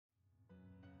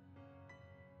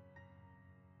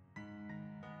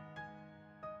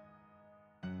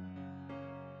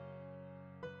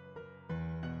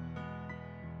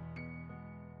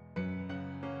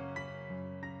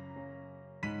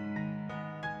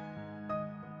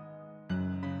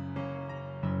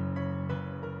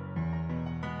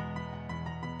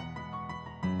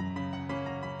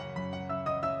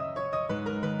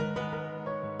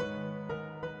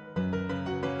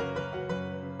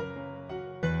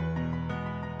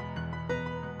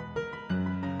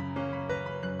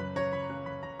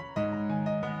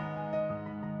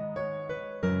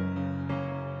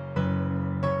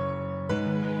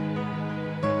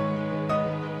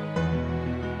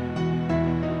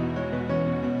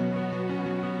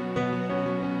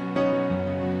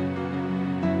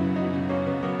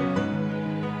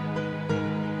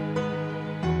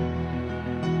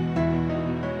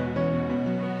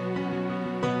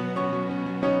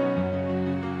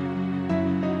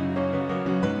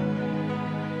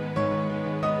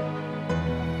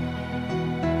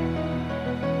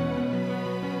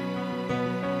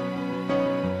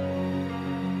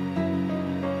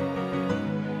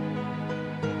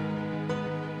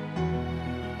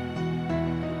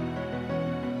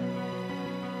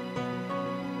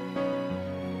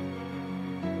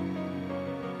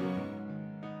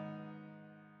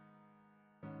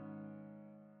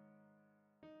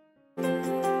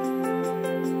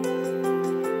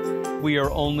we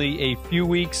are only a few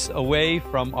weeks away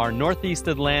from our Northeast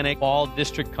Atlantic Fall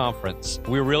District Conference.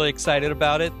 We're really excited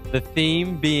about it. The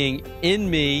theme being in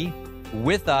me,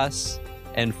 with us,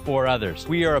 and for others.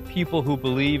 We are a people who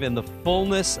believe in the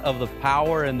fullness of the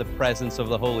power and the presence of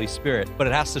the Holy Spirit, but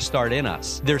it has to start in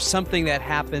us. There's something that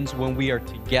happens when we are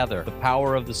together, the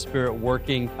power of the Spirit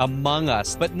working among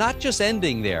us, but not just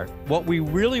ending there. What we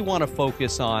really want to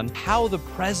focus on, how the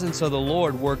presence of the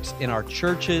Lord works in our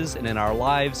churches and in our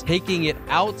lives, taking it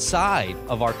outside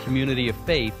of our community of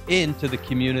faith into the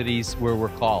communities where we're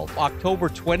called. October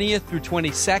 20th through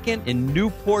 22nd in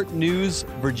Newport News,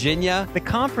 Virginia. The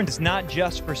conference is not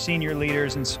just for senior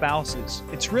leaders and spouses.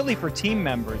 It's really for team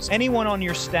members. Anyone on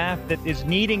your staff that is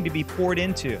needing to be poured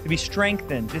into, to be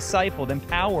strengthened, discipled,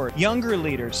 empowered. Younger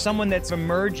leaders, someone that's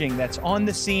emerging, that's on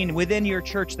the scene within your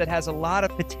church that has a lot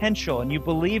of potential and you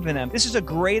believe in them. This is a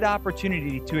great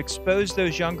opportunity to expose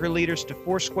those younger leaders to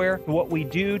Foursquare, to what we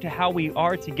do, to how we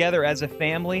are together as a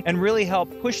family, and really help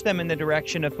push them in the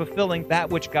direction of fulfilling that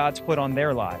which God's put on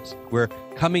their lives. We're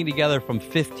coming together from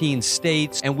 15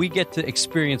 states, and we get to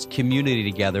experience community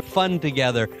together, fun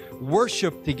together,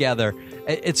 worship together.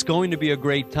 It's going to be a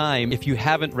great time. If you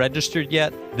haven't registered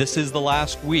yet, this is the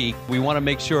last week. We want to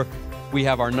make sure we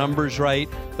have our numbers right.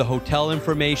 The hotel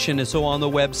information is on the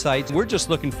website. We're just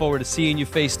looking forward to seeing you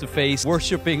face to face,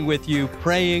 worshiping with you,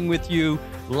 praying with you,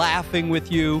 laughing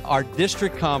with you. Our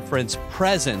district conference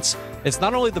presence, it's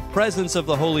not only the presence of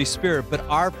the Holy Spirit, but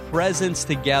our presence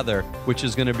together, which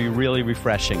is going to be really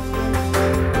refreshing.